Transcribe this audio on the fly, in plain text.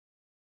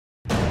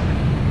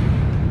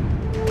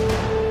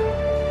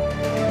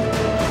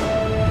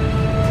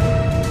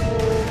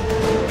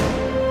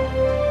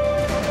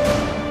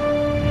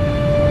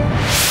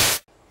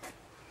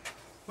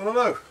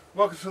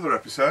welcome to another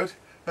episode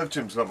of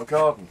Jim's Allotment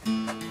Garden.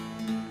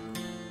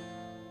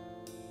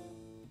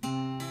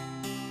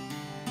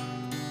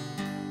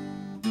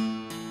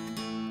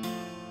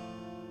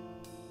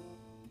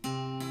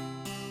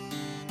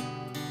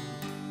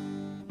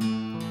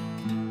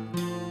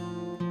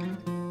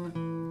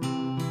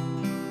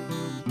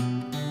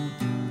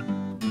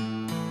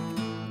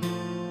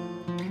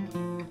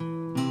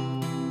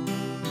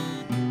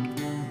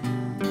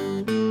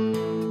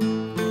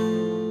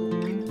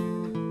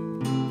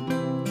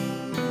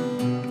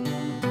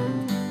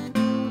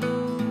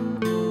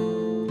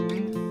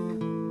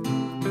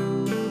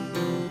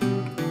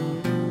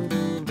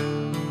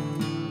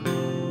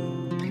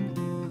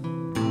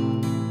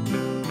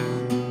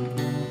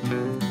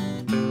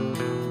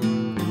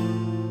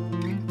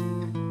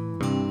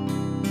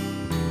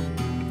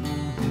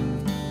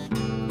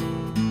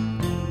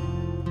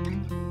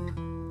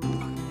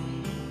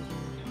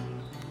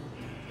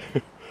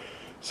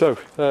 So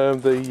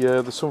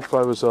the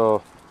sunflowers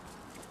are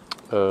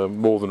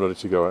more than ready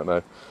to go out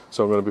now,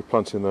 so I'm going to be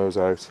planting those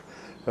out,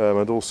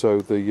 and also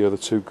the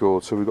two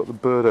gourds. So we've got the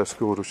Birdhouse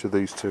Gourd, which are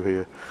these two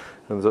here,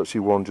 and there's actually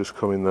one just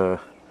coming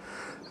there,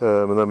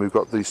 and then we've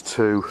got these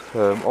two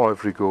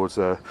ivory gourds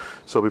there.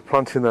 So I'll be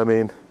planting them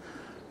in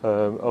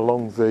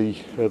along the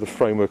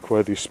framework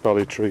where the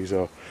espalier trees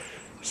are.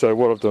 So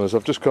what I've done is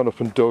I've just gone up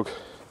and dug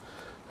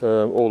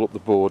all up the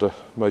border,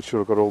 made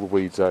sure I've got all the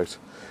weeds out.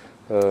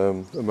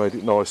 And made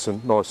it nice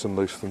and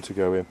loose for them to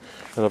go in,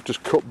 and I've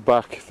just cut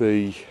back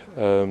the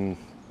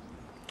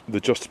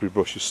justerberry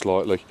bushes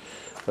slightly,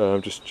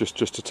 just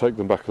to take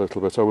them back a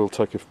little bit. I will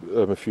take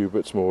a few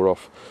bits more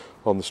off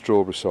on the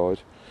strawberry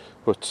side,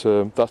 but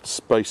that's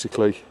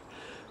basically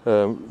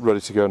ready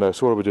to go now.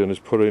 So what I'll be doing is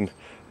putting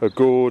a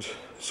gourd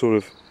sort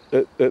of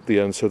at the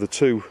end, so the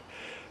two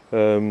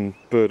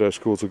Birdhouse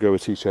gourds will go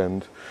at each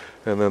end,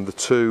 and then the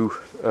two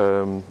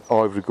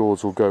ivory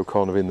gourds will go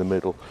kind of in the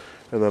middle.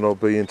 And then I'll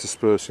be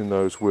interspersing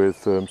those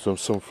with some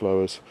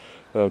sunflowers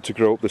to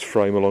grow up this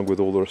frame along with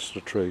all the rest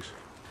of the trees.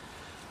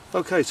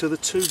 Okay, so the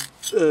two,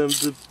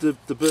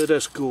 the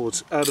Birdhouse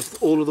gourds, out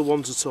of all of the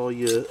ones that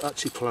I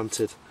actually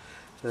planted,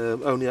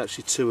 only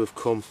actually two have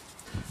come.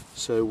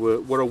 So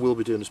what I will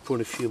be doing is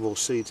putting a few more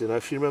seeds in. Now,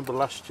 if you remember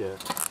last year,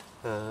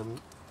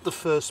 the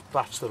first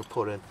batch that I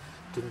put in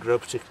didn't grow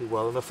particularly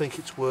well, and I think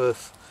it's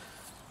worth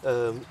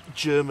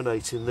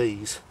germinating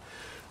these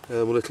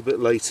a little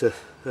bit later,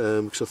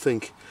 because I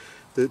think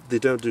they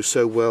don't do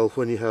so well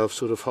when you have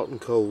sort of hot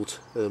and cold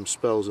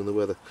spells in the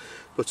weather.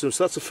 But so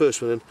that's the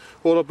first one in.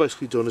 All I've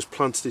basically done is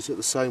planted it at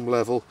the same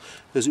level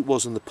as it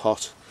was in the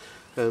pot,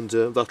 and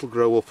that'll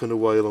grow up and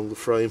away along the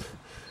frame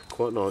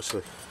quite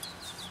nicely.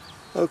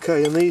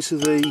 Okay, and these are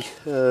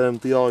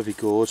the ivy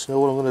gourds. Now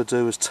what I'm going to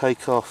do is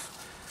take off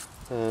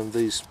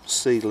these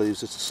seed leaves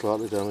that are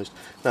slightly damaged.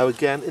 Now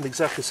again, in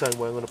exactly the same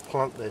way, I'm going to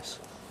plant this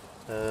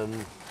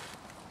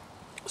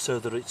so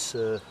that it's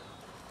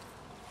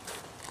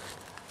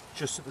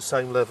just at the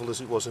same level as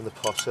it was in the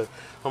pot. So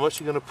I'm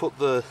actually going to put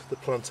the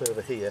plant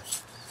over here.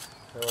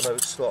 Now I know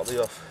it's slightly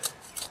off,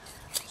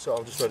 so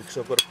I'm just ready because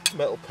I've got a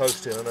metal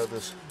post in. I know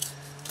there's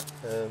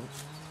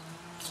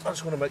I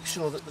just want to make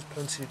sure that there's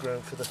plenty of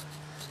ground for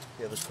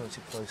there's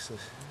plenty of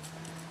places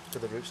for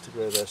the roots to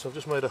grow there. So I've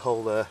just made a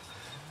hole there,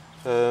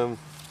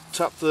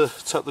 tap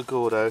the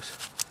gourd out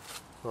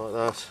like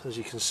that. As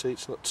you can see,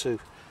 it's not too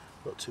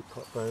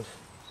pot bound,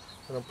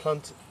 and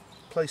I'm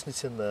placing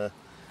it in there.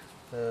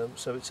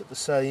 So it's at the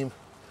same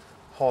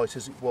height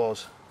as it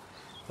was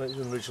when it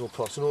was in the original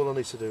pot, and all I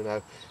need to do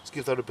now is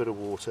give that a bit of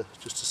water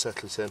just to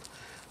settle it in,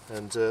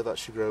 and that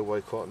should grow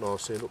away quite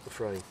nicely and up the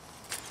frame.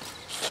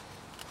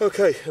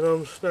 Okay, and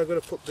I'm now going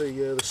to put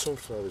the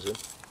sunflowers in.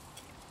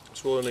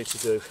 So all I need to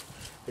do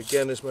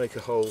again is make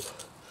a hole.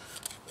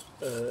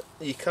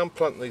 You can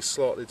plant these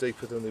slightly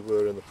deeper than they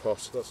were in the pot,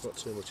 so that's not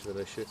too much of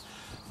an issue.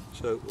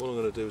 So all I'm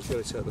going to do is get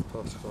it out of the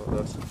pot like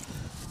that.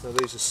 Now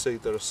these are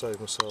seed that I saved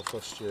myself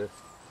last year.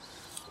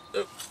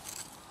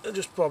 And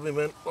just probably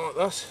meant like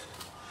that.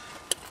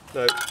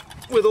 Now,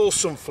 with all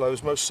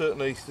sunflowers, most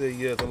certainly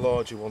the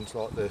larger ones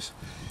like this,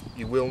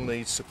 you will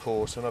need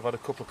support, and I've had a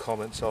couple of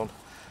comments on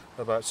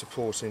about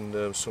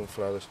supporting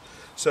sunflowers.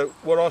 So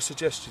what I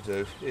suggest you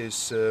do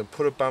is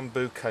put a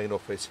bamboo cane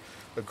up it,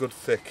 a good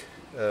thick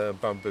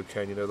bamboo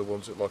cane, you know, the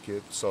ones that like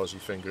the size of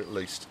your finger at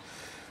least.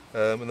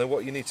 And then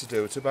what you need to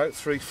do, it's about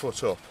 3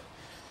 foot up,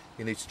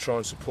 you need to try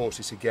and support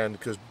it again,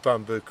 because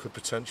bamboo could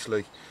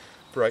potentially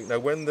break. Now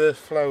when the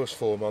flowers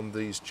form on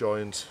these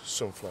giant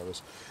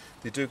sunflowers,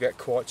 they do get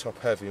quite top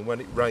heavy, and when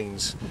it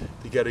rains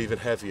they get even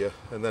heavier,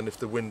 and then if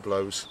the wind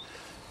blows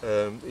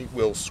it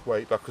will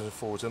sway backwards and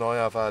forwards. And I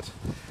have had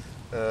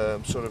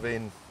sort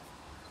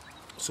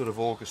of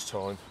August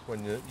time,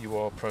 when you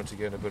are prone to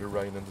getting a bit of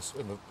rain and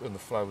the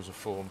flowers are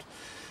formed,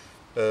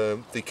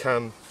 they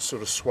can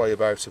sort of sway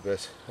about a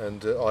bit,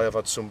 and I have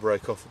had some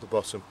break off at the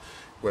bottom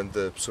when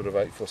they're sort of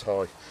 8 foot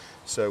high.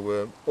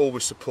 So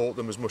always support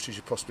them as much as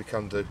you possibly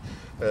can do.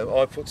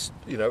 I put,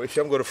 you know, if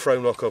you haven't got a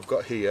frame like I've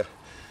got here,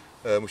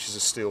 which is a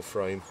steel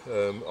frame,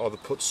 either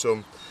put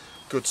some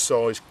good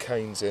sized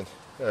canes in,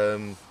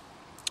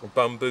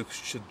 Bamboo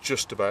should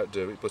just about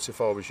do it, but if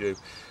I was you,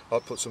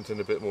 I'd put something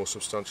a bit more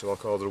substantial,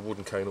 like either a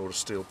wooden cane or a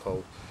steel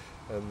pole,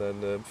 and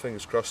then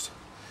fingers crossed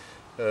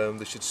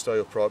they should stay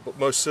upright. But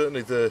most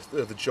certainly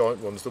the giant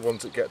ones, the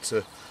ones that get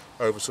to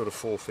over sort of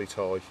 4 feet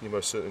high, you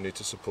most certainly need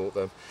to support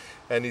them.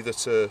 Any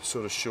that are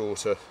sort of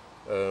shorter,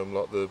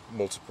 like the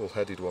multiple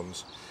headed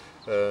ones,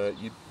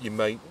 you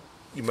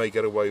may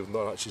get away with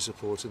not actually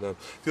supporting them.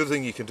 The other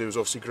thing you can do is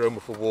obviously grow them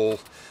up a wall,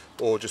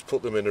 or just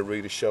put them in a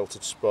really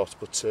sheltered spot.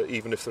 But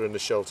even if they're in a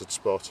sheltered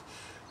spot,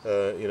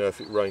 you know, if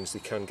it rains, they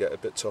can get a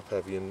bit top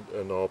heavy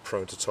and are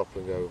prone to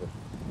toppling over.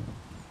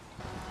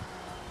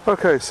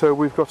 Okay, so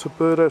we've got a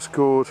birdhouse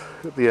gourd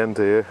at the end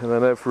here, and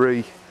then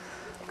every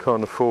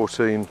kind of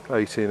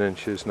 14-18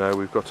 inches now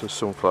we've got a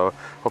sunflower.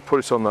 I'll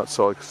put it on that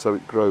side so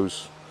it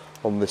grows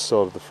on this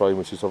side of the frame,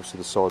 which is obviously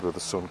the side where the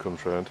sun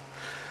comes round.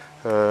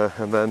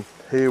 And then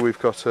here we've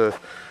got an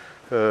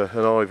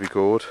ivy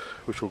gourd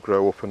which will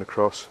grow up and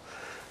across.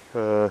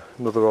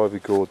 Another ivy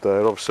gourd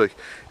there. Obviously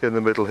in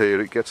the middle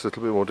here it gets a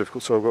little bit more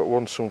difficult, so I've got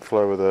one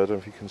sunflower there, I don't know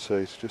if you can see,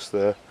 it's just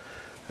there.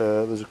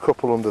 There's a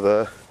couple under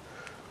there,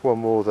 one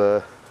more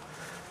there,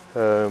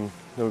 then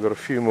we've got a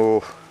few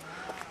more.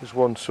 There's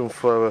one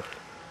sunflower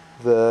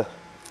there,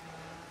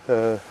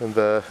 and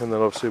there, and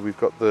then obviously we've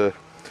got the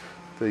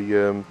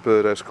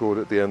birdhouse gourd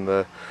at the end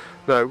there.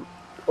 Now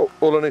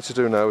all I need to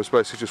do now is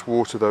basically just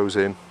water those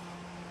in,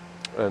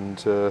 and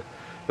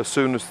as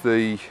soon as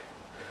the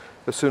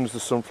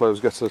sunflowers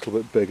get a little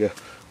bit bigger,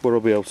 what I'll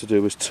be able to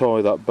do is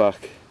tie that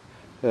back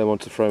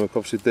onto the frame.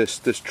 Obviously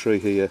this tree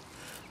here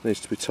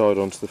needs to be tied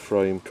onto the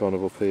frame kind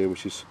of up here,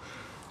 which is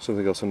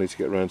something else I need to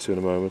get around to in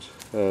a moment.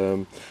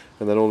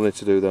 And then all I need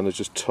to do then is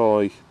just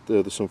tie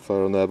the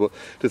sunflower on there. But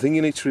the thing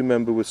you need to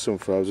remember with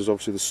sunflowers is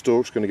obviously the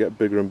stalk's going to get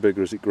bigger and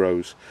bigger as it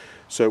grows.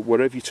 So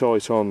whatever you tie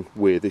it on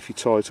with, if you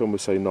tie it on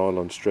with say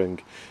nylon string,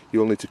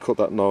 you'll need to cut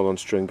that nylon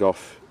string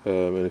off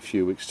in a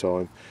few weeks'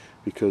 time,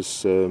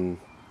 because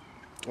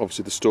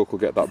obviously the stalk will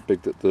get that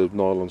big that the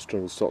nylon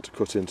string will start to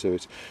cut into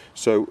it.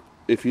 So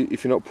if you're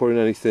not putting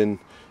anything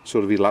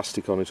sort of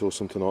elastic on it or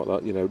something like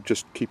that, you know,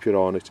 just keep your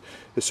eye on it.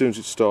 As soon as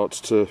it starts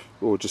to,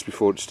 or just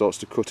before it starts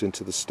to cut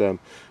into the stem,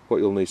 what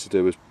you'll need to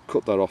do is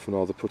cut that off and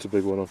either put a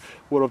big one on.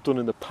 What I've done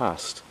in the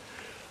past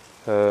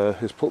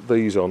is put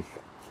these on,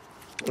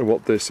 and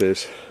what this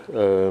is,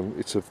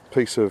 it's a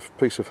piece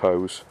of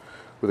hose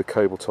with a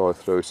cable tie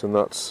through it, and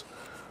that's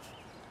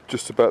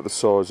just about the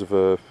size of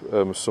a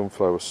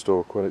sunflower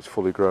stalk when it's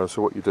fully grown.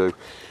 So what you do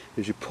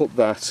is you put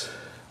that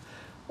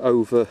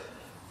over,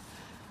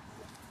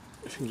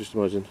 if you can just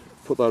imagine,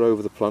 put that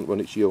over the plant when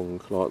it's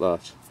young like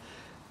that,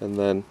 and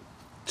then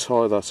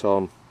tie that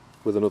on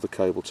with another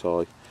cable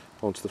tie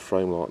onto the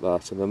frame like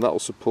that, and then that will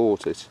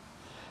support it.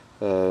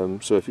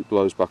 So if it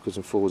blows backwards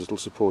and forwards, it'll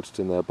support it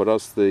in there. But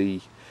as the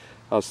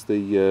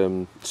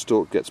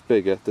stalk gets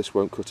bigger, this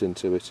won't cut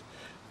into it,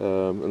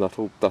 and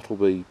that'll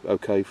be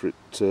okay for it,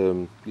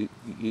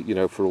 you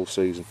know, for all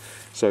season.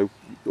 So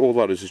all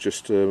that is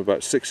just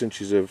about 6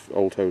 inches of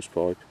old hose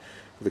pipe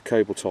with a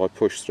cable tie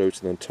pushed through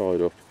it and then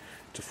tied up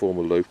to form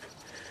a loop,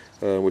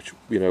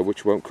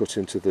 which won't cut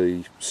into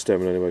the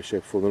stem in any way, shape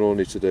or form. Then all I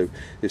need to do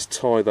is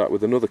tie that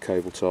with another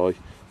cable tie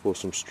or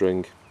some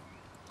string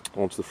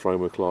onto the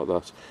framework like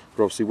that.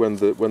 But obviously when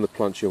the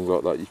plant's young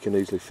like that, you can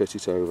easily fit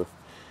it over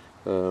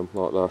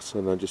like that,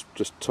 and then just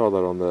tie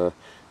that on there,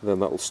 and then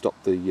that will stop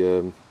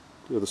the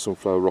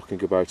sunflower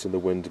rocking about in the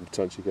wind and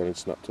potentially getting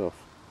snapped off.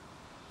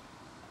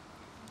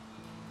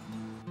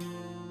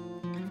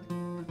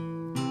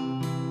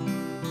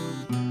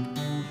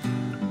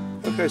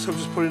 Okay, so I'm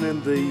just putting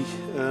in the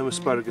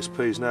asparagus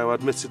peas now.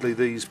 Admittedly,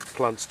 these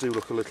plants do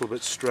look a little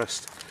bit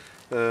stressed.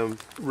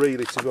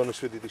 Really, to be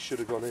honest with you, they should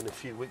have gone in a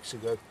few weeks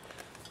ago,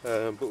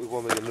 but with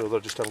one thing or another I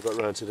just haven't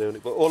got around to doing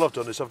it. But all I've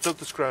done is I've dug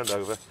this ground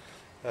over.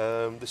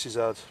 This has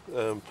had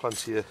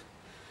plenty of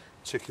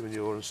chicken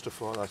manure and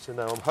stuff like that, and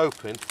now I'm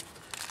hoping,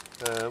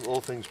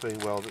 all things being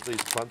well, that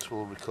these plants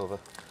will recover.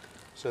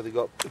 So they've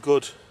got a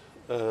good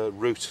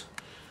root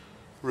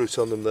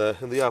on them there,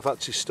 and they have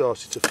actually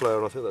started to flower,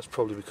 and I think that's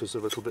probably because they're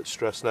a little bit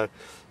stressed now.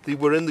 They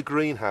were in the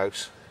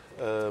greenhouse,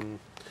 and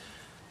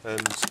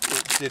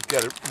it did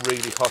get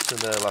really hot in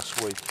there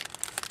last week,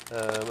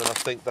 and I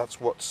think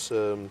that's what's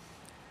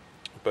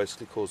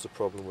basically caused the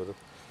problem with them.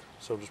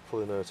 So I'm just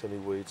pulling out any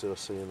weeds that I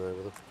see in there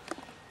with them.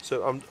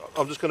 So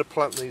I'm just going to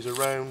plant these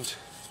around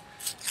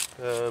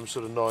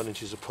sort of 9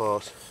 inches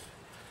apart,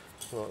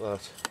 like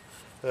that.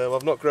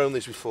 I've not grown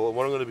these before, and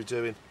what I'm going to be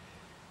doing,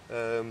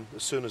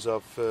 as soon as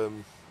I've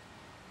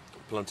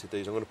planted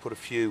these, I'm going to put a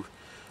few,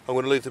 I'm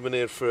going to leave them in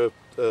here for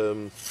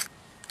a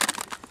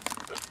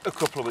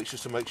couple of weeks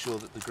just to make sure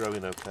that they're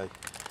growing okay,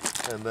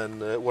 and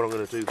then what I'm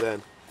going to do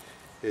then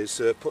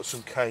is put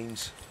some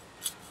canes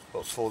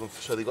up for them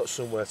so they've got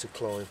somewhere to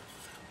climb.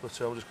 But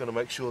I'm just going to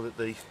make sure that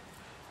they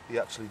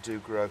actually do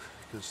grow,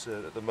 because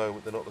at the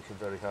moment they're not looking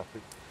very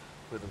happy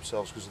with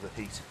themselves because of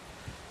the heat.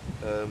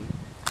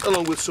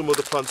 Along with some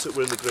other plants that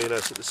were in the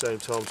greenhouse at the same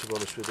time, to be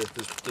honest with you.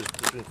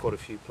 There's been quite a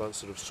few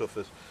plants that have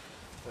suffered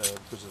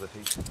because of the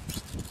heat.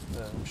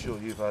 I'm sure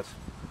you've had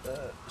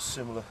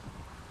similar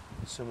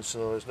similar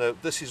scenarios. Now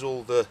this is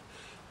all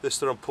this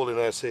that I'm pulling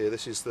out here.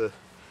 This is the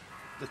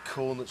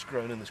corn that's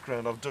grown in this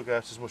ground. I've dug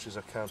out as much as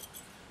I can,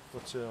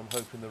 but I'm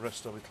hoping the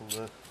rest of it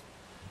will.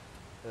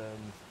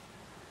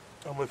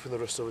 I'm hoping the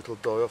rest of it will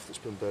die off that's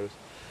been buried.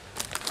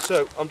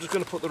 So I'm just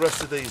going to put the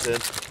rest of these in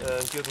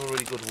and give them a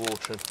really good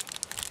watering,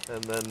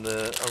 and then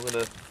I'm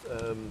going to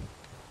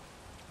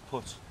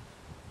put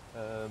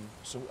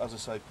some, as I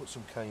say, put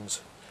some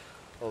canes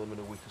on them in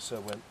a week or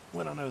so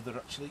when I know they're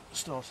actually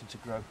starting to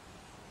grow.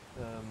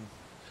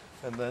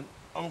 And then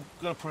I'm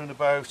going to put in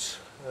about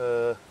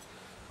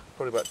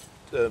probably about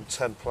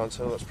 10 plants.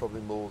 I know that's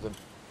probably more than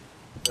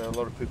a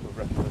lot of people have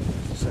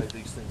recommended to say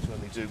these things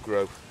when they do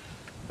grow.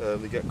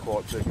 They get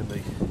quite big and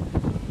you're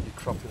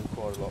cropping them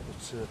quite a lot,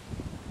 but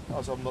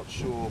as I'm not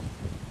sure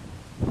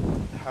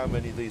how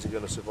many of these are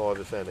going to survive,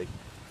 if any,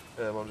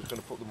 I'm just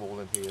going to put them all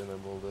in here and then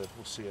we'll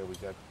see how we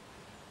go.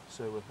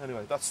 So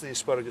anyway, that's the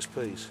asparagus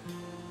peas.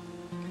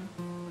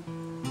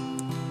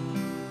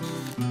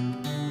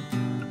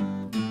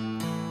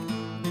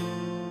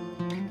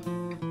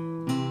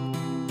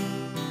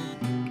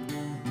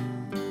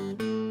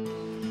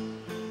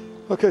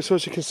 Okay, so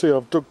as you can see,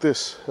 I've dug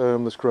this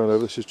this ground over.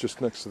 This is just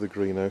next to the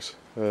greenhouse.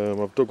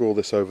 I've dug all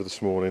this over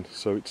this morning,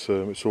 so it's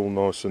all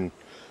nice and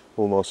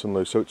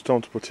loose. So it's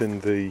time to put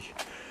in the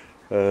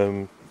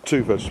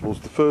two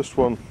vegetables. The first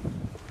one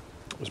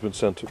has been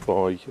sent up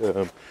by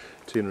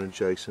Tina and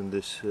Jason.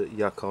 This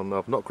Yacon.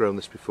 I've not grown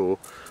this before,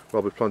 but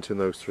I'll be planting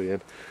those three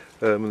in.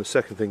 And the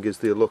second thing is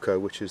the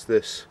Ulluco, which is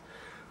this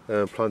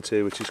plant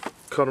here, which is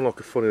kind of like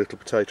a funny little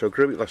potato. I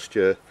grew it last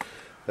year.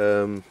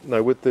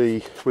 Now with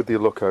the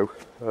Ulluco,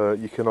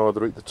 you can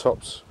either eat the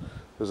tops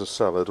as a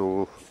salad,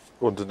 or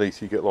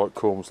underneath you get like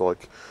comes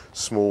like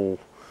small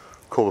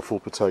colourful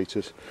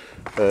potatoes,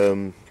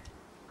 and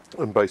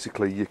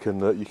basically you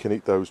can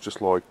eat those just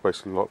like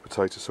like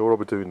potatoes. So what I'll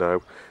be doing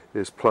now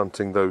is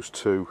planting those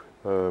two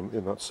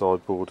in that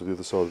sideboard at the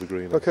other side of the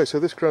greenhouse. Okay, so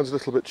this ground's a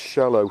little bit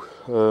shallow.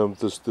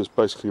 There's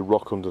basically a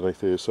rock underneath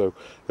here. So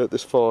at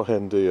this far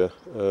end here,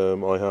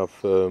 I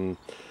have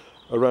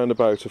around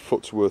about a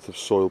foot's worth of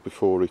soil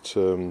before it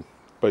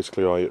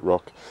basically I hit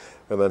rock,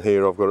 and then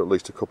here I've got at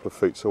least a couple of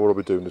feet. So what I'll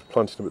be doing is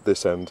planting them at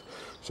this end,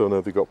 so I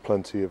know they've got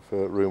plenty of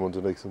room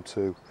underneath them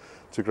to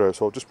grow.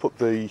 So I'll just put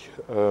the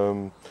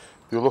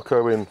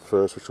Ulluco in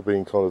first, which will be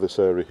in kind of this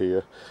area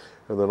here,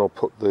 and then I'll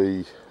put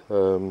the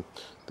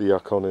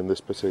Yacon in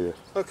this bit here.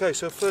 Okay,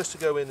 so first to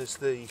go in is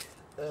the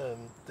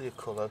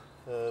Ulluco,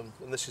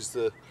 and this is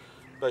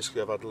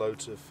basically I've had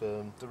loads of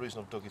the reason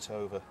I've dug it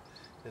over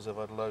is I've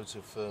had loads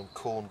of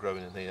corn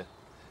growing in here,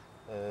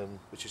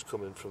 which is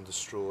coming from the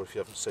straw, if you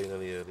haven't seen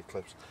any early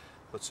clips.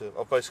 But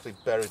I've basically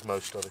buried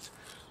most of it.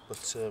 But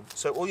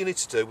so all you need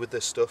to do with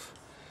this stuff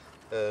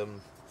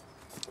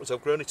is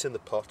I've grown it in the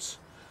pots,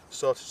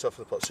 started it off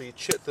in the pot. So you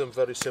chip them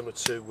very similar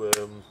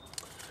to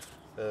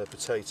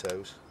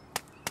potatoes.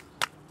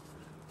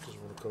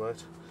 Doesn't want to come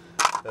out.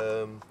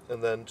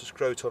 And then just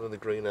grow it on in the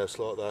greenhouse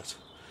like that.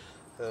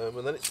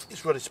 And then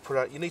it's ready to put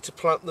out. You need to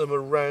plant them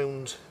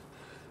around.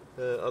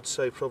 I'd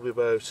say probably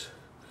about,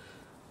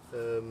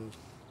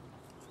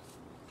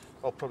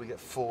 I'll probably get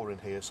 4 in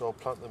here, so I'll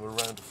plant them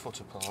around a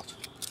foot apart.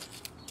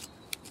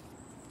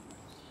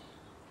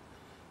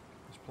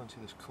 There's plenty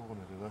of this corn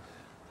everywhere.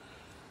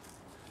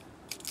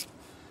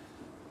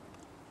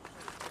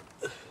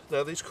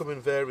 Now these come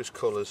in various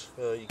colours.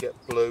 You get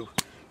blue,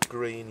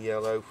 green,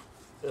 yellow,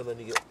 and then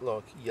you get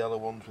like yellow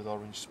ones with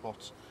orange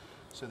spots.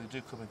 So they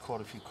do come in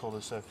quite a few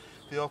colours, so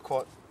they are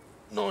quite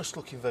nice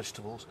looking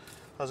vegetables.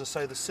 As I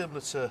say, they're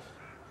similar to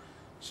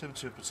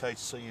a potato,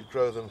 so you'd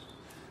grow them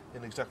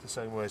in exactly the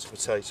same way as a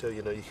potato.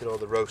 You know, you can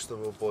either roast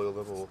them or boil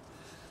them or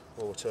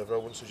whatever. I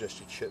wouldn't suggest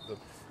you chip them.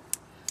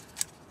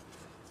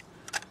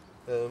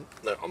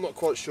 No, I'm not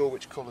quite sure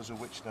which colours are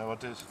which now. I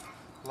did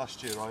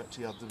last year. I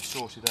actually had them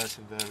sorted out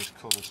in various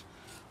colours.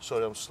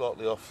 Sorry, I'm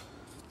slightly off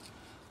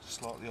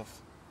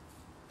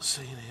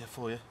scene here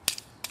for you.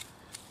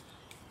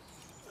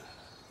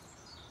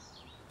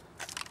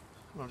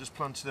 I'm just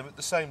planting them at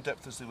the same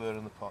depth as they were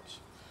in the pots.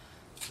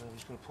 I'm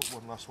just going to put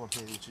one last one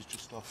here, which is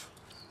just off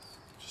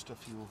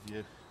your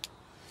view.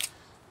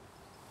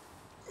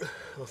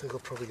 I think I'll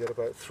probably get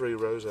about 3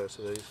 rows out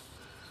of these.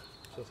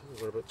 So I think we've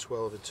got about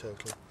 12 in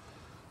total.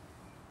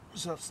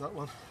 So that's that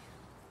one.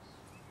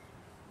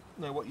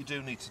 Now what you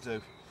do need to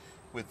do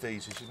with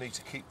these is you need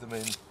to keep them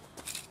in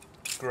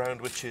ground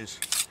which is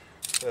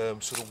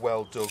sort of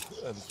well dug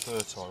and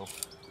fertile.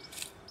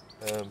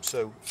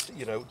 So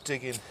you know,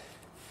 digging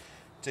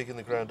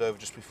the ground over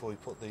just before you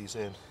put these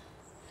in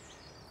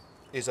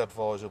is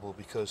advisable,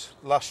 because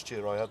last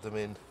year I had them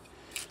in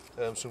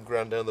some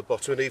ground down the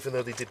bottom, and even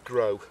though they did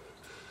grow,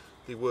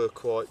 they were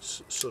quite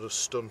sort of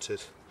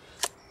stunted.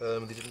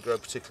 They didn't grow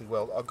particularly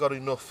well. I got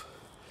enough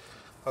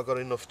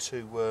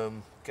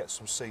to get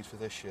some seed for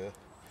this year,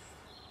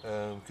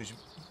 because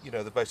you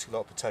know they're basically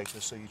like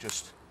potatoes, so you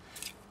just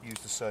use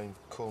the same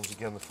corns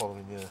again the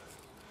following year.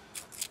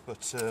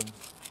 But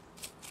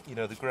you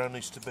know, the ground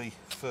needs to be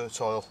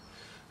fertile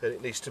and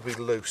it needs to be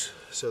loose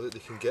so that they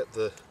can get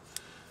the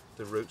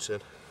roots in.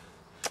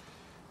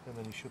 and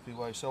then you should be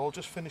away. So I'll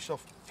just finish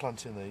off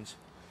planting these,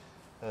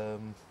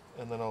 and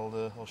then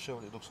I'll show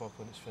what it looks like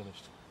when it's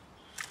finished.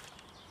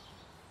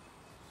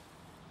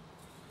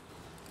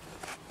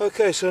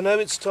 Okay, so now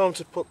it's time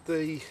to put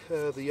the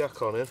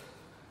Yacon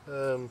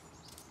in,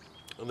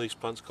 and these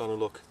plants kind of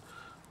look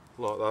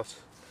like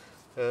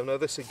that. Now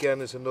this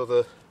again is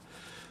another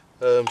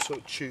sort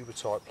of tuber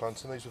type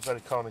plant, and these were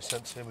very kindly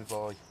sent to me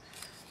by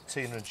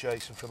Tina and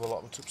Jason from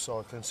Allotment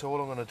Upcycling. So all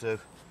I'm going to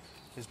do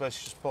is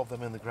basically just bob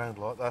them in the ground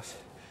like that.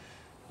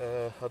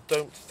 I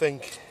don't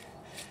think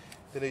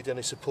they need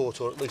any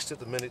support, or at least at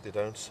the minute they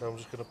don't, so I'm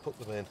just going to put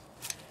them in.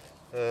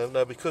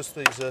 Now because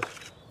these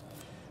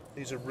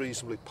are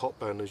reasonably pot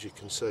bound, as you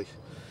can see,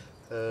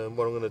 what I'm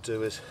going to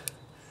do is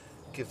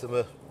give them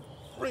a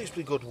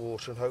reasonably good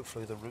water, and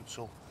hopefully the roots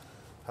will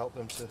help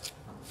them to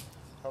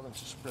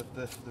spread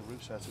the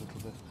roots out a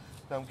little bit.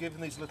 Now I'm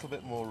giving these a little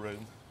bit more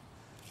room,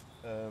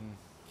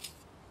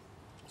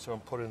 so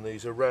I'm putting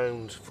these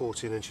around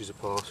 14 inches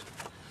apart.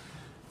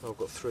 I've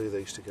got 3 of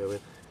these to go in.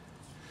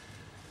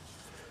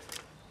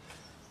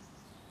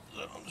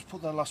 I'll just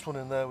put that last one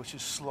in there, which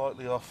is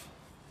slightly off,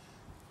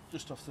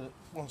 just off the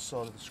one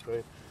side of the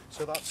screen.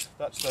 So that's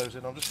those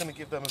in. I'm just going to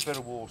give them a bit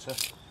of water,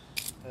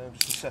 just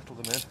to settle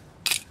them in,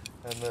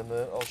 and then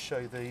I'll show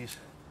you these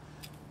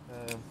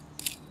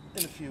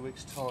in a few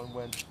weeks' time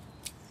when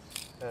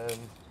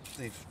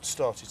they've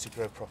started to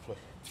grow properly.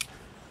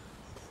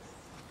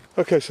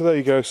 Okay, so there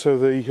you go. So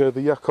the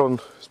Yacon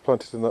is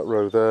planted in that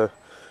row there,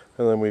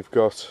 and then we've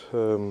got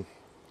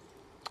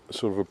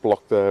sort of a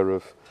block there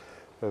of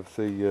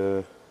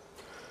the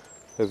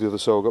other.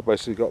 So I've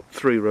basically got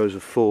 3 rows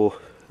of 4,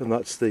 and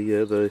that's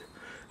the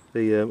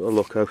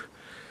Ulluco.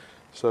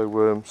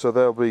 So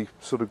they'll be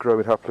sort of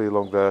growing happily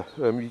along there.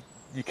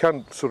 You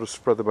can sort of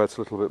spread them out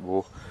a little bit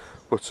more,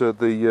 but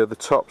the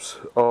tops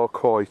are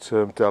quite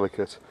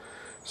delicate.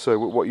 So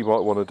what you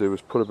might want to do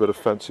is put a bit of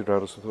fencing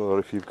around or something like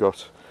that if you've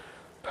got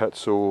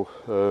pets or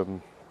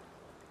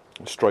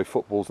stray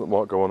footballs that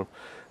might go on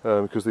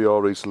them, because they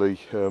are easily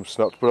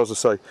snapped. But as I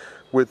say,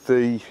 with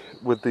the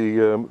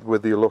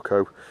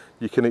Ulluco,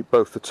 you can eat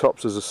both the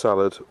tops as a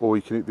salad, or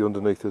you can eat the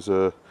underneath as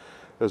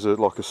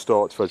like a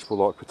starch vegetable,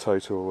 like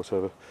potato or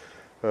whatever.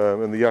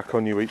 And the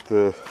Yacon, you eat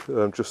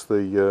just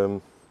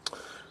the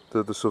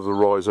sort of the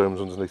rhizomes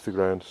underneath the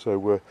ground.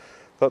 So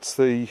that's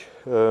the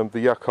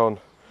Yacon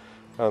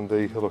and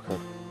the Ulluco.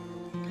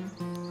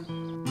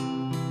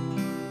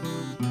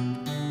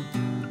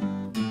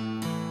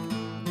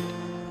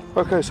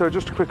 Okay, so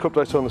just a quick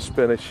update on the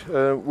spinach.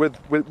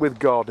 With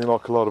gardening,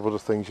 like a lot of other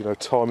things, you know,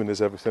 timing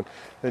is everything.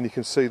 And you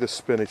can see the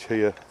spinach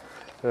here,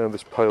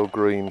 this pale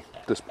green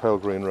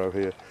row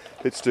here.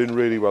 It's doing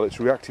really well. It's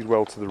reacted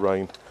well to the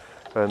rain,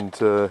 and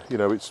you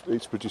know, it's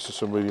producing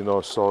some really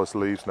nice sized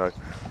leaves now.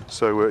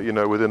 So you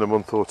know, within a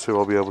month or 2,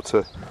 I'll be able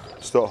to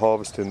start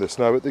harvesting this.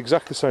 Now, at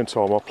exactly the same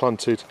time, I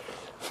planted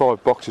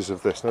 5 boxes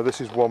of this. Now, this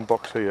is 1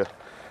 box here.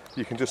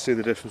 You can just see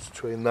the difference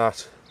between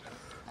that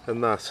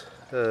and that.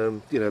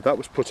 You know, that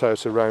was put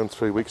out around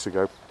 3 weeks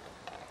ago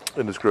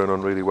and has grown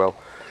on really well,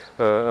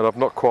 and I've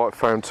not quite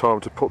found time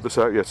to put this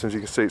out yet. As you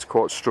can see, it's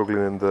quite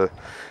struggling in the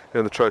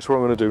tray. So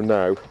what I'm going to do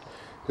now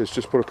is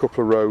just put a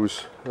couple of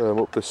rows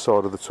up this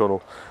side of the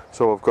tunnel,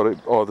 so I've got it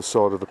either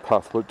side of the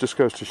path. But it just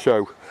goes to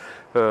show,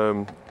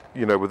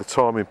 you know, with a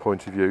timing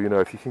point of view, you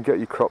know, if you can get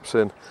your crops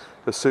in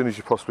as soon as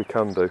you possibly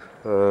can do,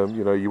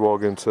 you know, you are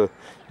going to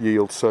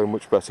yield so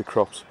much better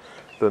crops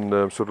than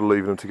sort of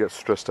leaving them to get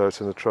stressed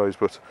out in the trays.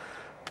 But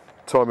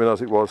timing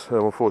as it was,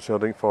 unfortunately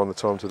I didn't find the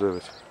time to do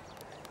it.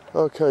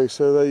 Okay,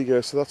 so there you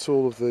go. So that's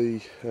all of the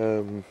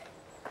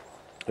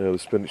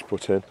spinach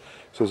put in.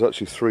 So there's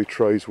actually 3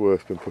 trays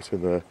worth been put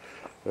in there,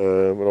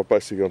 and I've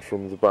basically gone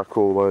from the back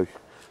all the way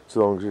to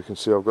long. As you can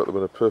see, I've got them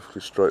in a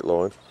perfectly straight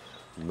line.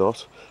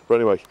 Not, but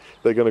anyway,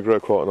 they're going to grow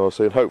quite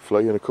nicely, and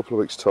hopefully in a couple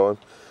of weeks' time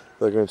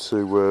they're going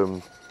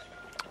to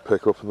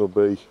pick up, and they'll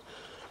be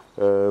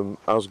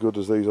as good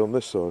as these on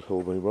this side,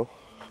 all being well.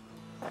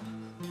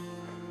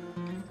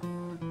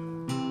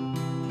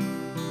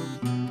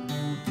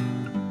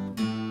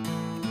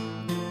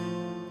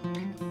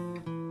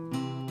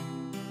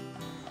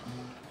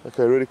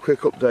 Okay, really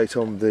quick update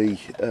on the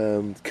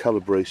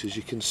Calabrese. As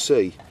you can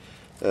see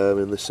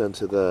in the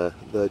centre there,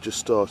 they're just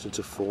starting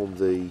to form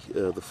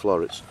the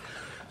florets.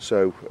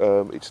 So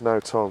it's now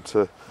time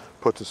to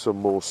put in some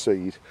more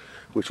seed,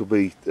 which will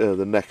be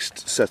the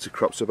next set of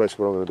crops. So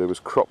basically what I'm going to do is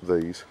crop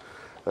these,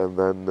 and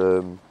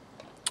then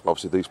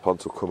obviously these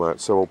plants will come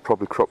out. So I'll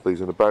probably crop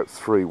these in about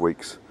 3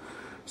 weeks.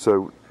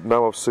 So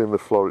now I've seen the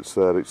florets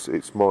there,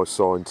 it's my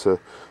sign to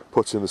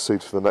put in the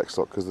seed for the next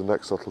lot, because the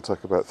next lot will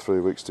take about 3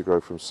 weeks to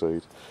grow from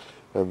seed,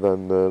 and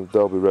then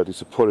they'll be ready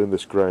to put in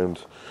this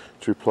ground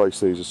to replace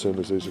these as soon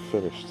as these are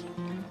finished.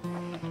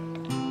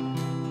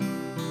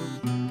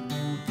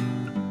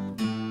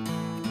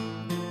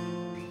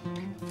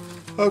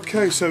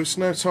 Okay, so it's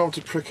now time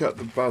to prick out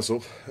the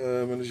basil,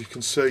 and as you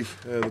can see,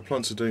 the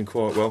plants are doing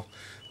quite well.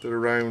 They're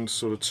around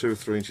sort of 2 or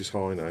 3 inches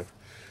high now.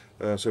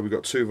 So we've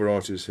got 2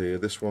 varieties here.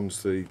 This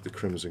one's the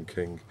Crimson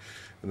King,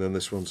 and then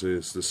this one's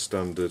is the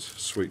standard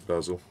sweet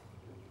basil.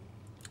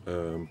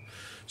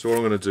 So what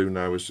I'm going to do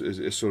now is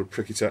sort of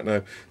prick it out.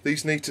 Now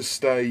these need to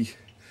stay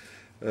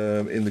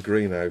in the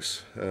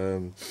greenhouse.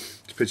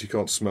 It's a pity you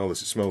can't smell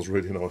this, it smells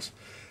really nice.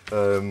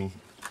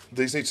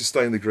 These need to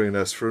stay in the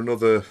greenhouse for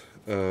another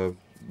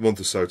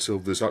month or so till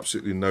there's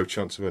absolutely no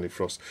chance of any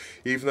frost.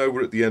 Even though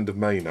we're at the end of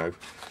May now,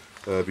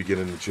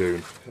 beginning of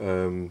June,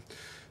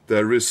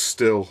 there is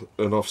still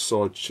an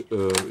outside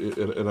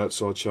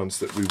chance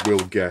that we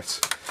will get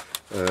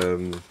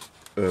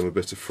a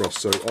bit of frost.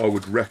 So I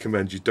would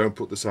recommend you don't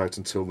put this out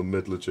until the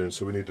middle of June,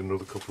 so we need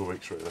another couple of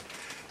weeks really.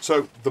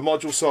 So the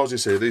module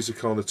sizes here, these are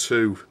kind of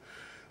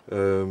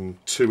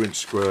 2-inch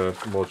square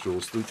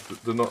modules.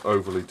 They're not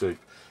overly deep.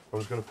 I'm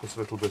just going to put a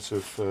little bit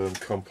of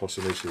compost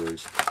in each of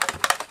these.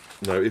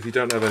 Now, if you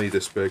don't have any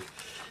this big,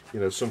 you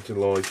know, something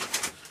like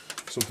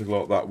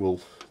that will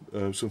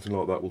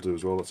do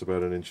as well. That's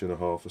about 1.5 inches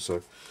or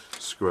so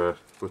square.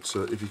 But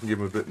if you can give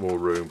them a bit more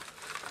room,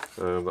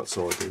 that's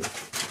ideal.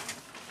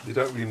 You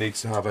don't really need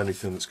to have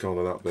anything that's kind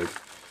of that big.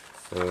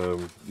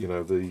 You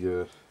know,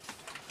 because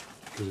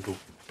it'll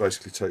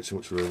basically take too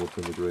much room up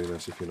in the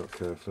greenhouse if you're not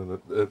careful.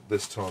 And at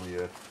this time of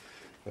year,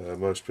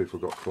 most people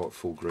have got quite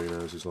full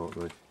greenhouses like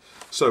me.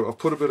 So I've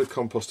put a bit of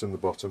compost in the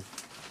bottom,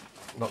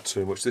 not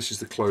too much. This is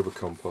the clover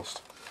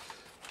compost,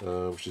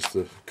 which is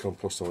the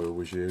compost I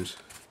always use,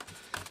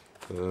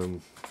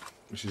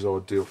 which is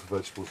ideal for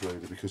vegetables really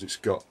because it's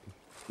got,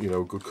 you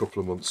know, a good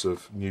couple of months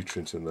of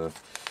nutrient in there.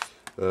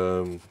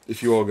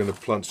 If you are going to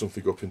plant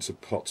something up into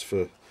pots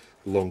for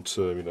long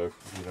term, you know,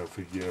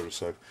 for a year or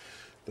so,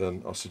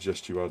 then I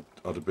suggest you add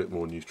a bit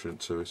more nutrient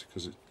to it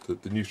because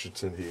the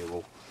nutrients in here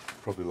will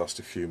probably last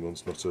a few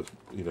months, not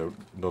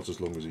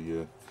as long as a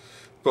year.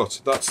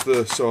 But that's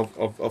so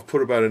I've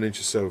put about 1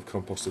 inch or so of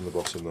compost in the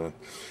bottom there.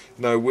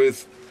 Now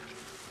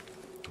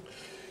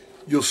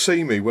you'll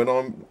see me when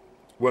I'm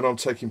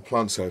taking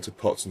plants out of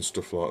pots and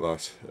stuff like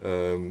that.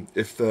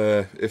 If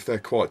they're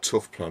quite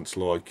tough plants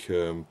like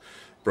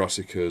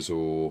brassicas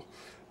or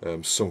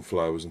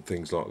sunflowers and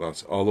things like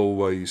that, I'll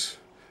always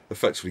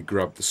effectively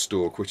grab the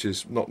stalk, which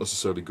is not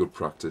necessarily good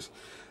practice.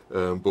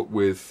 But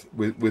with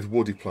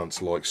woody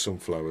plants like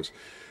sunflowers,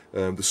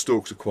 the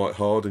stalks are quite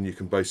hard, and you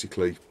can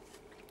basically,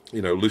 you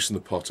know, loosen the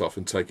pot off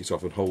and take it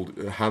off and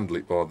handle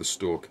it by the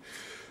stalk.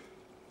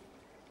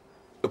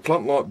 A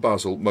plant like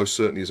basil most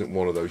certainly isn't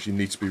one of those. You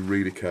need to be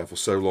really careful.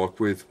 So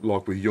like with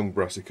young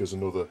brassicas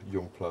and other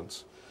young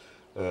plants,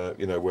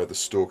 you know, where the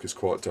stalk is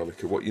quite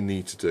delicate, what you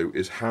need to do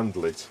is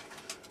handle it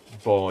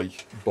by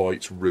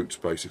its roots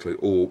basically,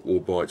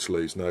 or by its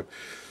leaves. Now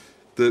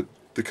the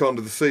kind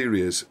of the theory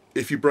is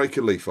if you break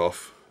a leaf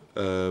off,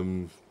 a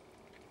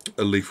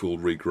leaf will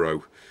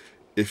regrow.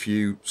 If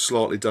you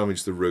slightly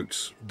damage the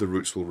roots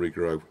will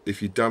regrow. If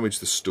you damage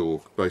the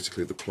stalk,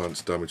 basically the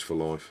plant's damaged for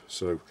life.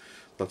 So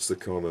that's the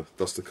kind of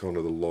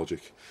the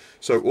logic.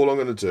 So all I'm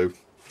going to do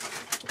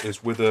is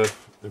in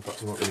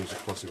fact I'm not going to use a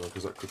plastic one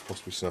because that could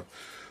possibly snap,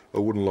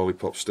 a wooden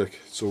lollipop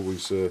stick. It's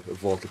always a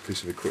vital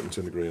piece of equipment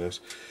in the greenhouse.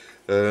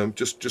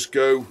 Just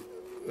go.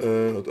 I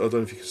don't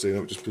know if you can see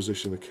that. Just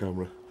position the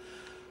camera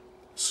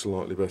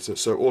slightly better.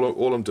 So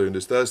all I'm doing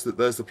is there's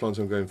the plant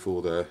I'm going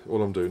for there.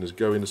 All I'm doing is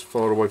going as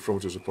far away from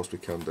it as I possibly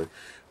can do,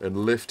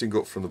 and lifting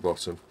up from the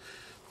bottom.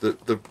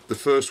 The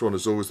first one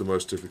is always the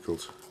most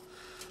difficult.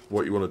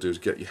 What you want to do is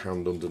get your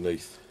hand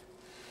underneath.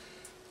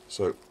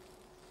 So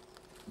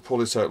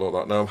pull it out like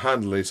that. Now I'm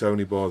handling it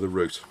only by the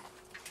root.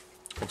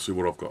 I'll see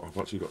what I've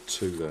actually got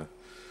 2 there.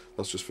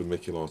 That's just for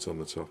Mickey light on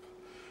the top.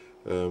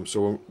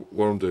 So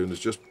what I'm doing is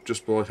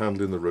just by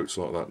handling the roots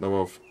like that.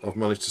 Now I've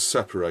managed to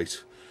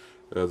separate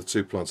the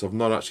 2 plants. I've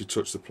not actually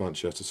touched the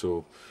plants yet at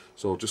all,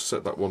 so I'll just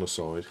set that one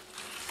aside.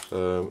 What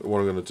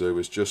I'm going to do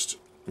is just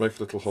make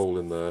a little hole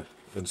in there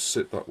and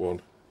sit that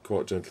one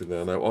quite gently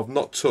there. Now I've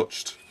not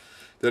touched,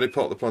 the only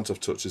part of the plant I've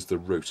touched is the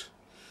root.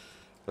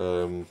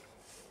 Going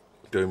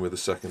with the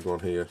second one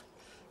here,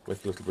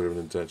 make a little bit of an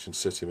indentation,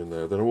 sit him in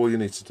there. Then all you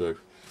need to do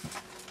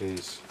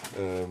is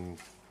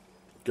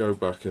go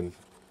back and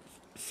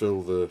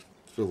fill the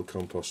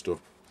compost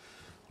up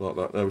like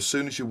that. Now as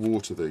soon as you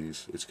water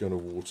these, it's going to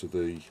water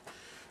the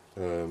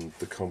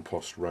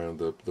compost round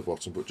the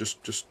bottom, but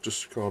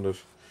just kind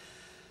of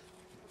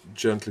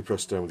gently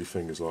press down with your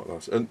fingers like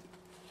that. And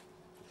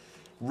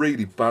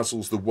really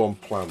basil's the one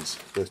plant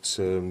that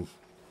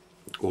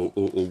or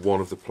one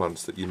of the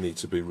plants that you need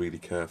to be really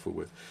careful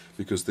with,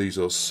 because these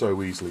are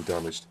so easily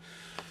damaged.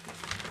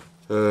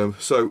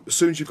 So as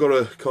soon as you've got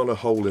a kind of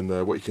hole in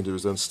there, what you can do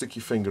is then stick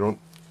your finger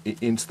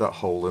into that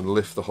hole and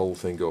lift the whole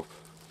thing up.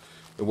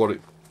 And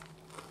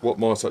what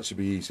might actually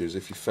be easier is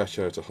if you fetch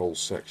out a whole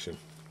section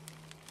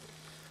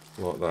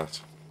like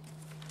that.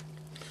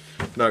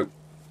 Now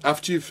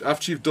after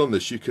you've done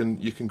this, you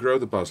can grow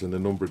the basil in a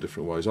number of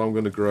different ways. I'm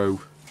going to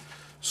grow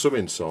some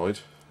inside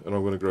and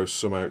I'm going to grow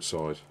some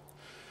outside.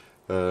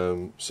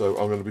 So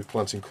I'm going to be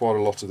planting quite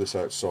a lot of this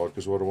outside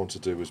because what I want to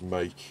do is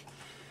make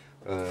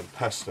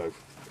pesto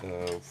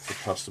for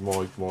pasta.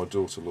 My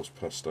daughter loves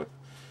pesto,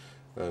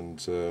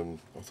 and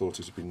I thought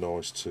it would be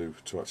nice to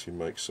actually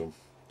make some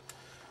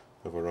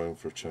of our own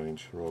for a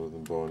change rather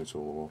than buying it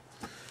all.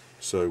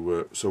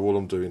 So all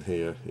I'm doing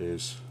here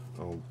is,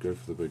 I'll go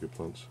for the bigger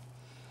plants,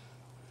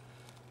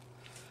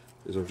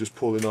 is I'm just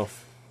pulling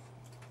off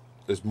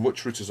as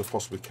much root as I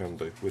possibly can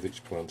do with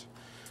each plant.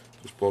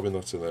 Just bobbing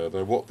that in there.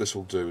 Now what this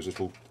will do is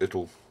it'll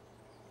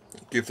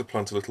give the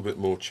plant a little bit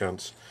more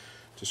chance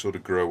to sort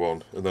of grow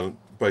on, and then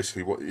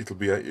basically what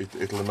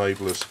it'll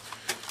enable us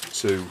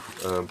to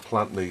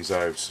plant these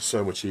out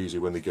so much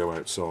easier when they go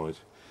outside.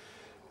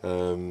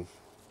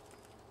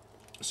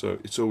 So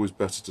it's always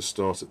better to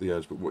start at the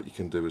edge, but what you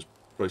can do is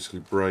basically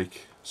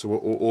break. So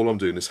all I'm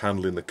doing is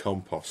handling the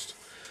compost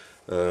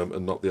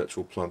and not the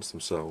actual plants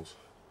themselves.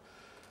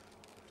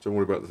 Don't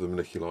worry about the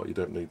vermiculite, you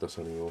don't need that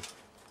anymore.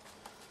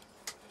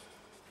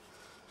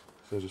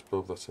 So just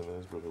bob that in there,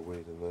 there's a bit of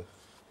weed in there.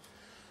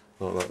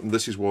 Like that. And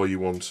this is why you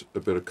want a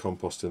bit of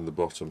compost in the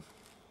bottom.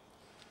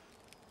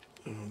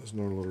 Oh, there's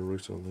not a lot of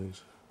root on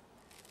these.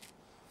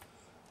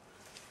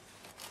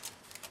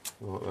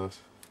 Like that.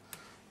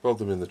 Bob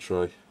them in the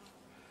tray.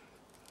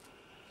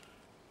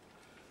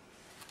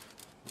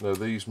 Now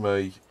these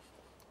may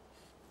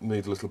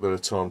need a little bit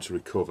of time to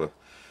recover.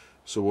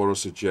 So what I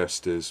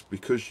suggest is,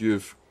 because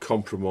you've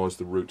compromised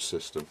the root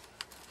system,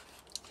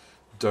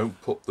 don't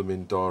put them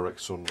in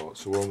direct sunlight.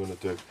 So what I'm going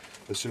to do,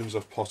 as soon as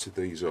I've potted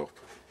these up,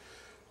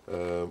 what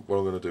I'm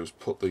going to do is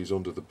put these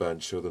under the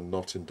bench so they're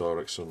not in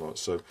direct sunlight.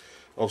 So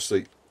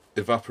obviously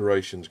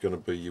evaporation is going to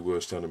be your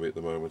worst enemy at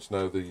the moment.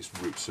 Now these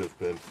roots have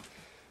been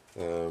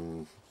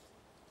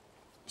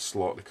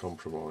slightly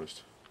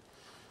compromised.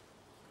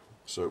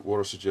 So what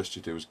I suggest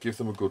you do is give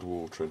them a good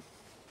watering,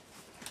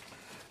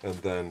 and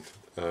then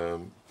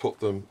put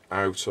them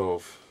out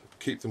of,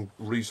 keep them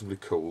reasonably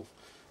cool.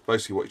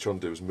 Basically what you're trying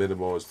to do is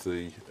minimise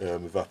the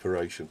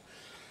evaporation.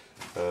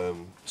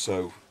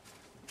 So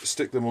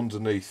stick them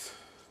underneath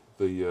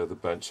the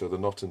bench so they're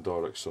not in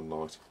direct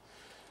sunlight,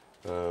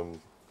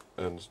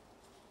 and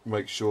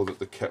make sure that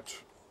they're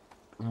kept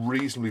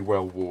reasonably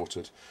well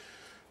watered.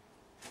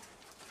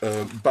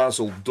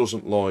 Basil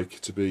doesn't like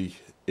to be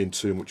in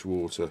too much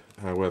water,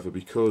 however,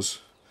 because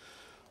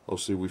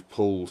obviously we've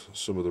pulled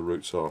some of the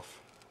roots off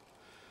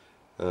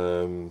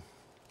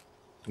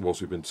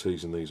whilst we've been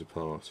teasing these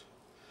apart.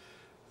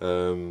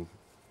 No,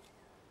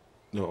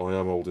 I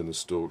am holding the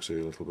stalks here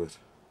a little bit,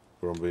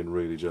 but I'm being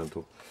really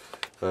gentle.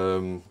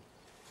 You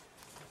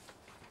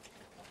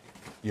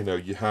know,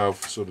 you have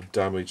sort of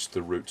damaged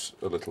the roots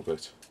a little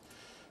bit,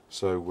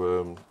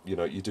 so you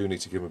know, you do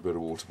need to give them a bit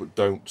of water, but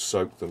don't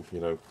soak them.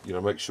 You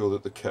know, make sure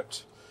that they're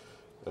kept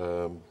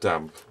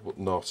damp but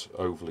not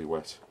overly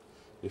wet,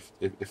 if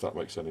that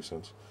makes any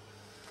sense.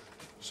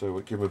 So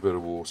give them a bit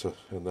of water,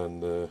 and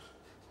then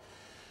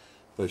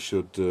they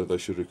should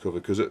recover.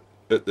 Because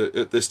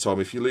at this time,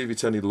 if you leave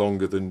it any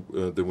longer than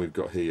we've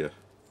got here,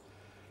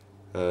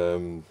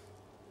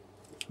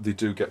 they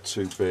do get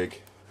too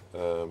big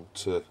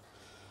to,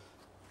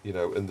 you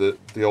know, and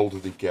the older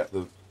they get,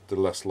 the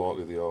less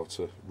likely they are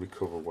to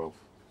recover well.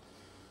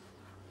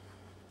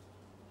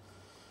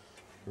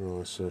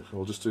 Right, so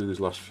I'll just do these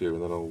last few,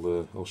 and then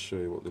I'll show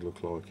you what they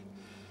look like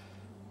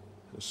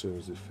as soon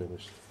as they're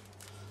finished.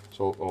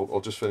 So I'll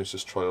just finish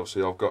this tray.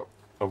 Obviously, I've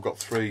got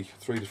three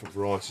different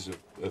varieties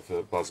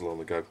of basil on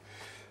the go.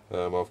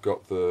 I've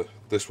got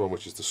this one,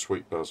 which is the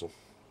sweet basil,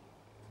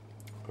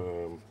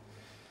 and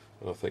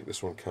I think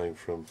this one came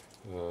from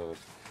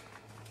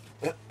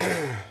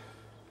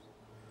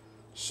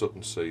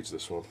Sutton Seeds.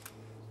 This one,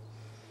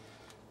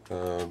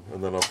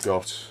 and then I've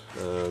got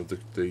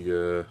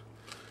the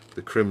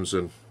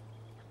crimson,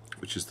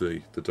 which is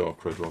the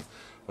dark red one,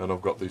 and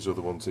I've got these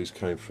other ones. These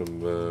came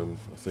from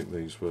I think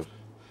these were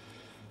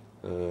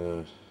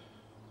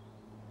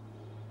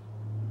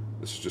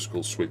this is just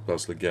called sweet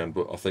basil again,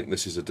 but I think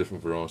this is a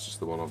different variety to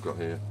the one I've got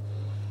here.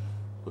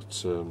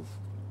 But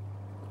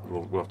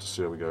we'll have to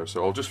see how we go.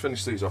 So I'll just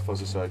finish these off,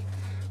 as I say,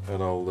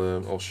 and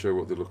I'll show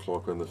what they look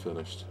like when they're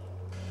finished.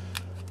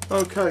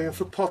 Okay, and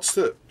for pots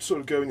that sort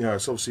of go in your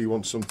house, obviously you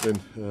want something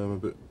a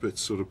bit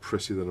sort of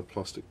prettier than a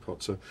plastic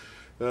pot. So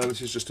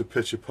this is just a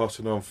pitcher pot,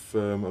 and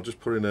I'll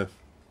just put in an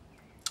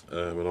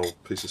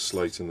old piece of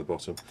slate in the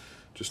bottom,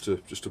 just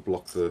to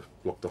block the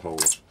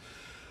holes.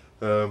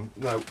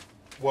 Now,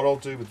 what I'll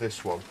do with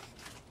this one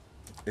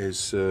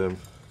is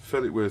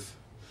fill it with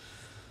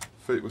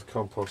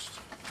compost,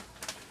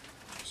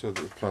 so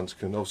that the plants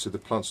can, obviously the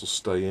plants will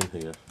stay in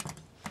here.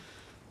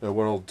 Now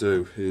what I'll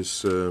do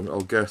is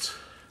I'll get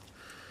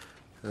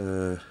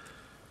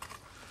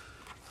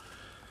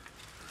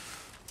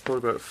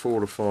probably about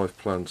 4 or 5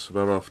 plants,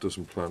 about half a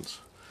dozen plants,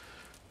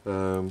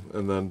 and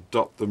then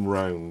dot them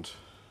round.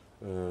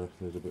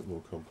 Need a bit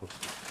more compost.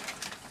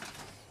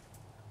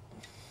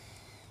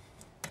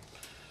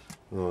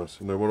 Right,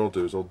 so now what I'll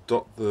do is I'll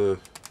dot the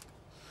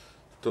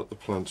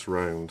plants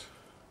round,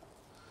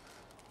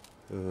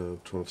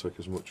 trying to take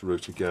as much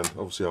root again.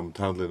 Obviously I'm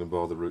handling them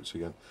by the roots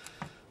again.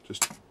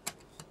 Just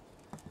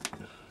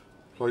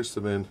place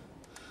them in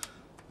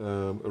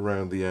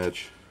around the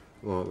edge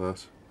like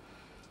that.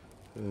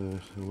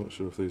 I'm not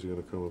sure if these are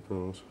going to come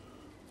apart.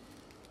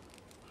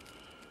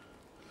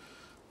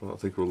 Well, I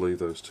think we'll leave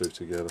those two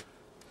together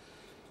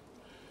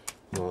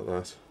like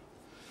that.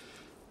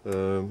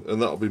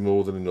 and that'll be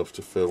more than enough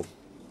to fill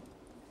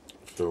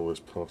this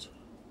pot.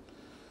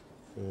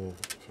 I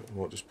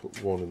might just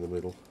put one in the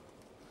middle.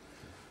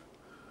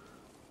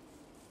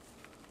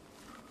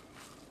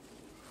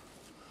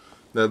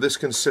 Now this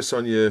can sit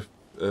on your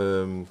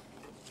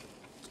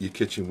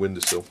kitchen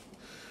windowsill,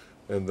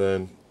 and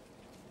then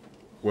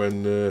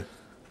when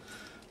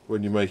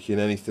you're making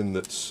anything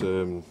that's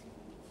either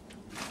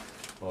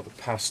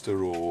pasta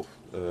or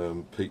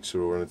pizza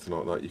or anything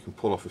like that, you can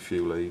pull off a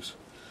few leaves,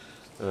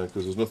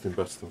 because there's nothing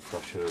better than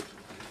fresh herb.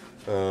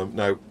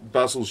 Now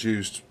basil's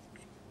used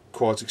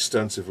quite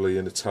extensively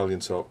in Italian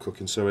type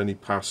cooking, so any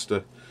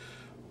pasta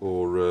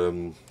or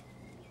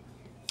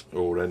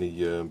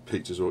any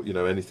pizzas, or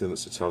anything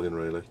that's Italian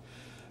really,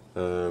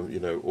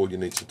 all you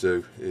need to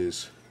do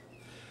is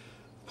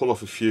pull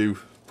off a few,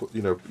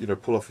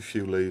 pull off a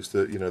few leaves,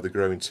 the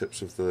growing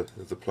tips of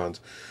the plant,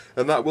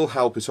 and that will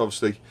help it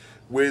obviously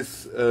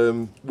with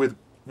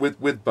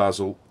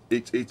basil.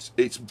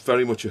 It's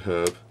very much a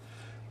herb,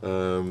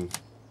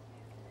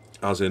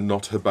 as in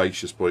not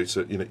herbaceous, but it's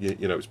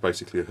it's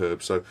basically a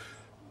herb. So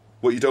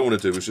what you don't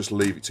want to do is just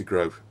leave it to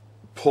grow.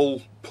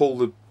 Pull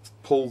the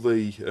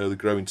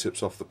growing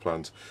tips off the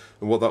plant,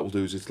 and what that will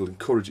do is it'll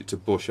encourage it to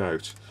bush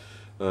out,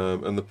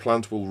 and the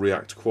plant will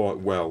react quite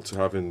well to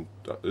having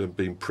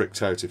been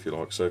pricked out, if you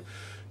like. So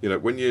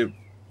when you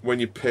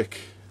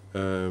pick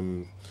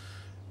anything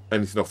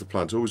off the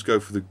plant, always go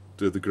for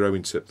the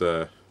growing tip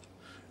there,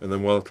 and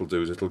then what it'll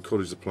do is it'll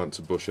encourage the plant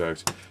to bush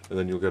out, and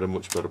then you'll get a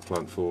much better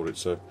plant for it.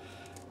 So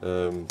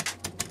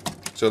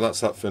so that's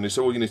that finished.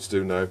 So all you need to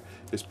do now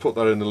is put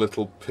that in a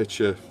little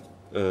pitcher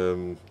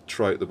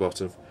tray at the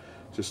bottom,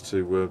 just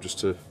to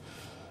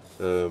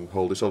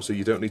hold this. Obviously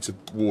you don't need to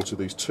water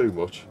these too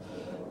much,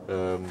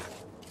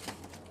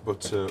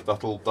 but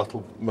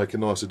that'll make a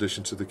nice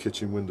addition to the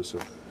kitchen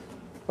windowsill.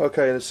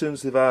 Okay, and as soon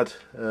as they've had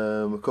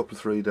a couple of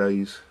 3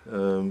 days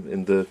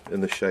in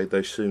the shade,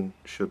 they soon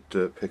should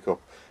pick up,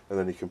 and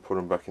then you can put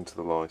them back into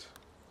the light.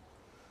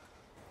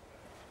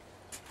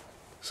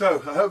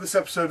 So, I hope this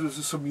episode was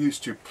of some use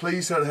to you.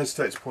 Please don't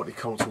hesitate to put any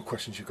comments or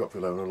questions you've got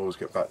below, and I'll always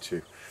get back to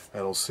you.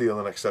 And I'll see you on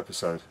the next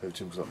episode of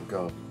Jim's Up the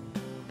Garden.